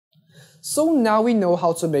So now we know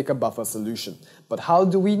how to make a buffer solution, but how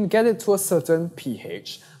do we get it to a certain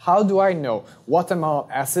pH? How do I know what amount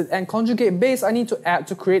of acid and conjugate base I need to add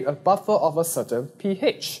to create a buffer of a certain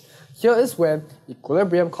pH? Here is when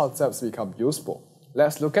equilibrium concepts become useful.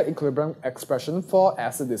 Let's look at equilibrium expression for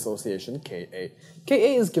acid dissociation Ka. Ka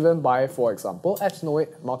is given by, for example,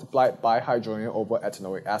 ethanoate multiplied by hydronium over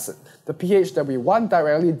ethanoic acid. The pH that we want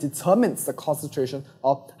directly determines the concentration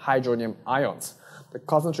of hydronium ions. The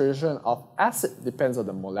concentration of acid depends on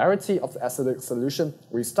the molarity of the acidic solution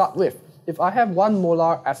we start with. If I have 1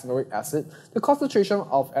 molar ethanoic acid, the concentration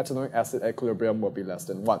of ethanoic acid at equilibrium will be less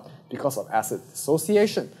than 1 because of acid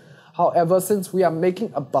dissociation. However, since we are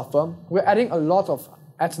making a buffer, we're adding a lot of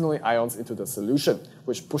ethanoic ions into the solution,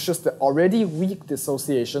 which pushes the already weak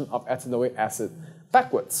dissociation of ethanoic acid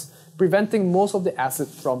backwards, preventing most of the acid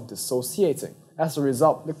from dissociating. As a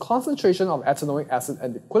result, the concentration of ethanoic acid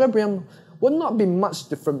at equilibrium would not be much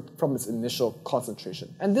different from its initial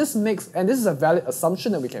concentration. And this is a valid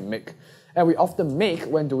assumption that we can make, and we often make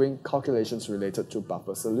when doing calculations related to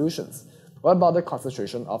buffer solutions. What about the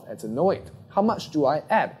concentration of ethanoate? How much do I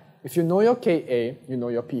add? If you know your Ka, you know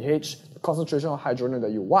your pH, the concentration of hydronium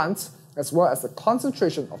that you want, as well as the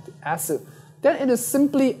concentration of the acid, then it is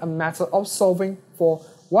simply a matter of solving for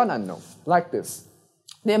one unknown, like this.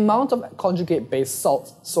 The amount of conjugate base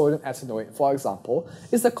salt, sodium ethanoate, for example,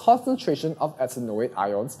 is the concentration of ethanoate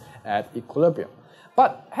ions at equilibrium.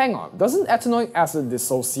 But hang on, doesn't ethanoic acid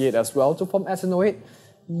dissociate as well to form ethanoate?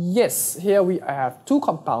 Yes, here we have 2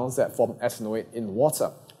 compounds that form ethanoate in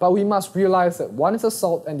water. But we must realize that one is a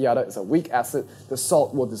salt and the other is a weak acid. The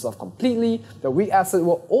salt will dissolve completely, the weak acid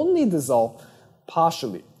will only dissolve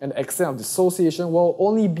partially, and the extent of dissociation will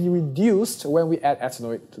only be reduced when we add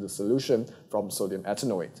ethanoate to the solution from sodium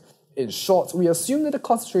ethanoate. In short, we assume that the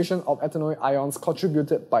concentration of ethanoic ions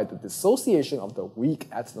contributed by the dissociation of the weak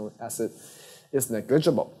ethanoic acid is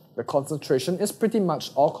negligible. The concentration is pretty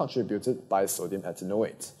much all contributed by sodium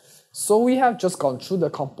ethanoate. So we have just gone through the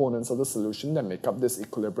components of the solution that make up this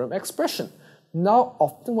equilibrium expression. Now,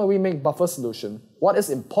 often when we make buffer solution, what is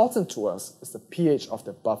important to us is the pH of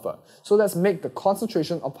the buffer. So let's make the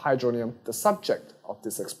concentration of hydronium the subject of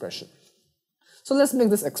this expression. So let's make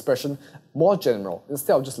this expression more general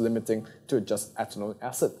instead of just limiting to just ethanoic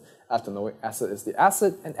acid. Ethanoic acid is the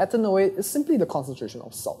acid and ethanoate is simply the concentration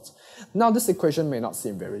of salt. Now this equation may not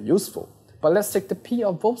seem very useful, but let's take the P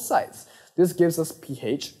of both sides. This gives us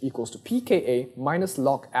pH equals to pKa minus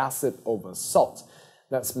log acid over salt.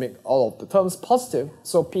 Let's make all of the terms positive,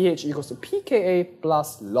 so pH equals to pKa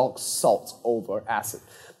plus log salt over acid.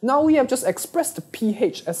 Now we have just expressed the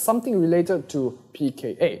pH as something related to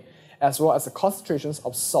pKa, as well as the concentrations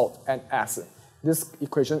of salt and acid. This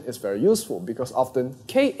equation is very useful because often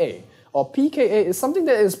Ka or pKa is something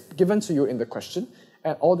that is given to you in the question,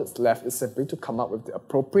 and all that's left is simply to come up with the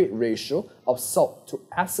appropriate ratio of salt to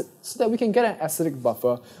acid so that we can get an acidic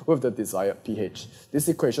buffer with the desired pH. This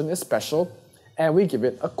equation is special and we give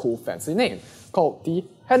it a cool fancy name called the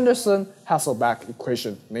Henderson Hasselbalch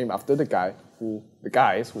equation, named after the guys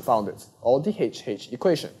who found it, or the HH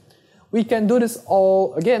equation. We can do this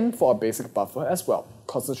all again for a basic buffer as well.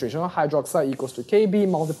 Concentration of hydroxide equals to Kb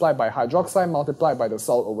multiplied by hydroxide multiplied by the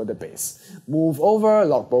salt over the base. Move over,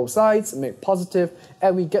 log both sides, make positive,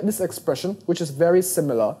 and we get this expression which is very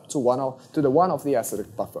similar to the one of the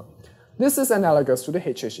acidic buffer. This is analogous to the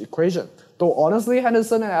HH equation, though honestly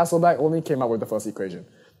Henderson and Hasselbalch only came up with the first equation.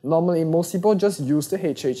 Normally most people just use the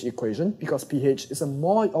HH equation because pH is a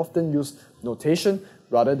more often used notation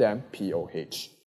rather than POH.